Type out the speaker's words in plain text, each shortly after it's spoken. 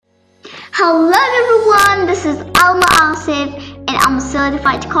Hello everyone, this is Alma Asif and I'm a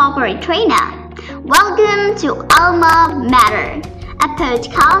certified corporate trainer. Welcome to Alma Matter, a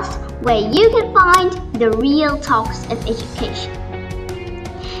podcast where you can find the real talks of education.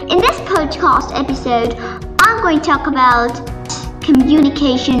 In this podcast episode, I'm going to talk about what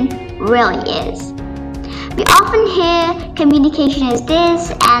communication really is. We often hear communication is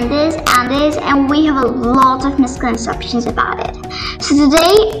this and this and this, and we have a lot of misconceptions about it. So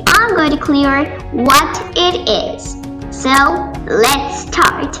today I'm going to clear what it is. So let's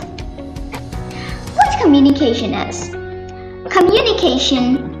start. What communication is?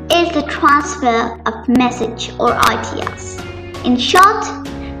 Communication is the transfer of message or ideas. In short,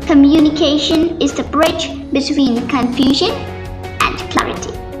 communication is the bridge between confusion and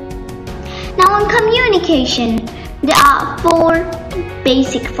clarity. Now in communication, there are four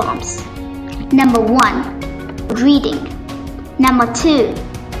basic forms. Number 1, reading. Number 2,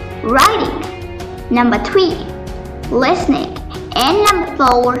 writing. Number 3, listening. And number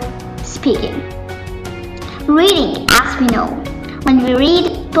 4, speaking. Reading, as we know, when we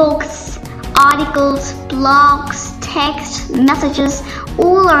read books, articles, blogs, texts, messages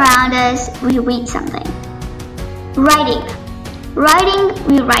all around us, we read something. Writing,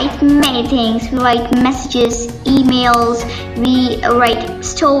 we write many things. We write messages, emails, we write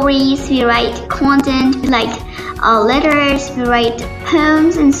stories, we write content, we write letters, we write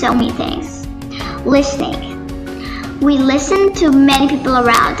poems, and so many things. Listening. We listen to many people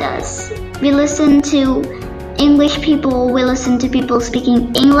around us. We listen to English people, we listen to people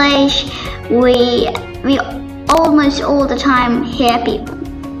speaking English. We almost all the time hear people.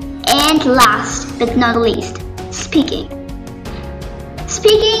 And last but not least, speaking.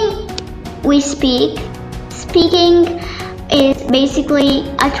 We speak. Speaking is basically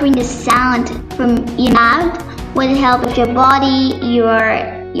uttering the sound from your mouth with the help of your body,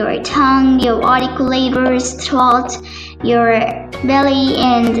 your tongue, your articulators, throat, your belly,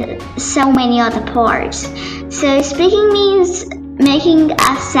 and so many other parts. So speaking means making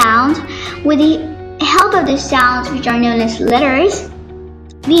a sound. With the help of the sounds, which are known as letters,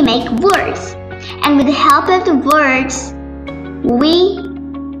 we make words. And with the help of the words, we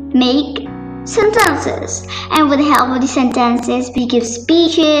make sentences, and with the help of the sentences, we give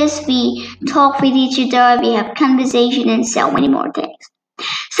speeches, we talk with each other, we have conversation, and so many more things.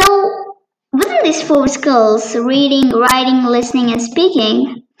 So within these four skills, reading, writing, listening, and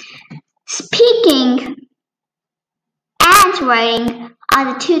speaking and writing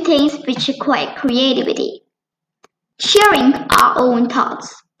are the two things which require creativity, sharing our own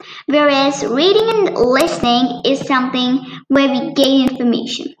thoughts. Whereas reading and listening is something where we gain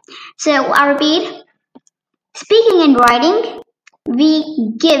information. So I repeat, speaking and writing,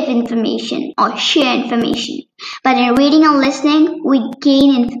 we give information or share information. But in reading and listening, we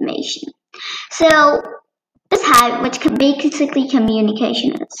gain information. So this is what basically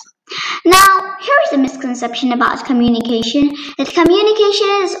communication is. Now, here's the misconception about communication, that communication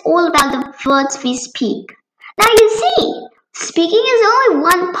is all about the words we speak. Now you see, speaking is only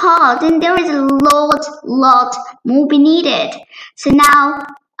one part, and there is a lot more beneath it. So now,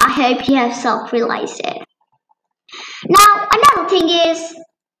 I hope you have self-realized it. Now, another thing is,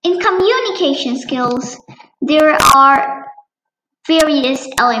 in communication skills, there are various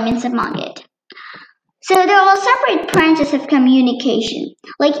elements among it. So there are separate branches of communication.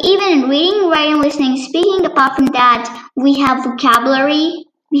 Like even in reading, writing, listening, speaking, apart from that, we have vocabulary,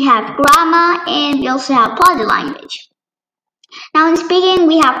 we have grammar, and we also have body language. Now in speaking,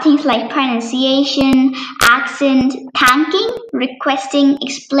 we have things like pronunciation, accent, thanking, requesting,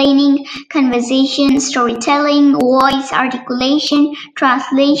 explaining, conversation, storytelling, voice, articulation,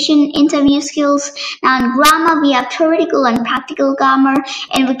 translation, interview skills. Now in grammar, we have theoretical and practical grammar.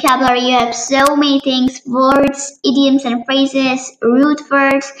 In vocabulary, you have so many things, words, idioms and phrases, root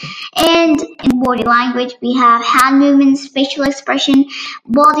words. And in body language, we have hand movements, facial expression,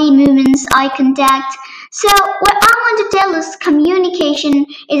 body movements, eye contact. So what I want to tell is communication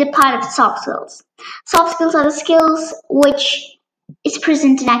is a part of soft skills. Soft skills are the skills which is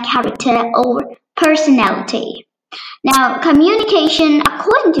present in our character or personality. Now, communication,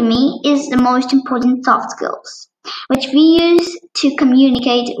 according to me, is the most important soft skills, which we use to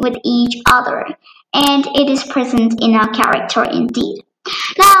communicate with each other, and it is present in our character indeed.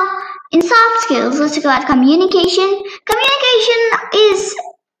 Now, in soft skills, let's talk about communication. Communication is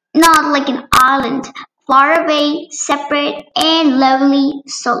not like an island, far away, separate, and lonely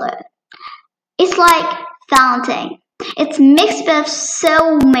solo. It's like fountain. It's mixed with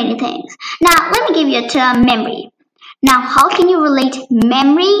so many things. Now, let me give you a term, memory. Now, how can you relate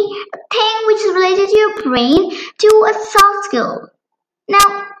memory, a thing which is related to your brain, to a soft skill?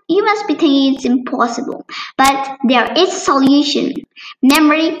 Now, you must be thinking it's impossible, but there is a solution.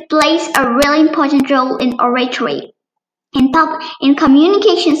 Memory plays a really important role in oratory. In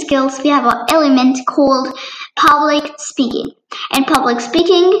communication skills, we have an element called public speaking. In public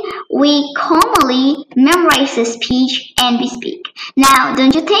speaking, we commonly memorize the speech and we speak. Now,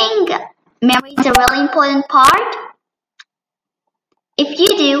 don't you think memory is a really important part? If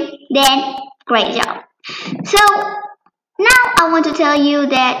you do, then great job. So, now I want to tell you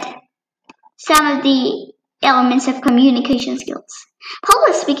that some of the elements of communication skills.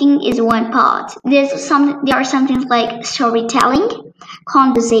 Public speaking is one part. There are some things like storytelling,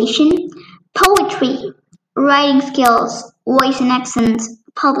 conversation, poetry, writing skills, voice and accent,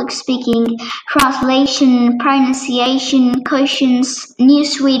 public speaking, translation, pronunciation, questions,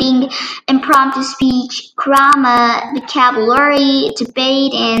 news reading, impromptu speech, grammar, vocabulary,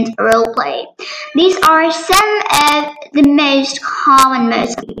 debate, and role play. These are some of the most common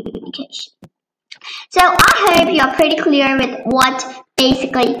modes of communication. So I hope you are pretty clear with what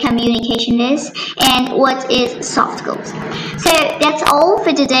basically communication is and what is soft skills. So that's all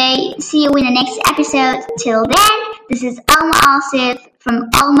for today. See you in the next episode. Till then, this is Alma Asif from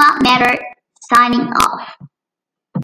Alma Matter signing off.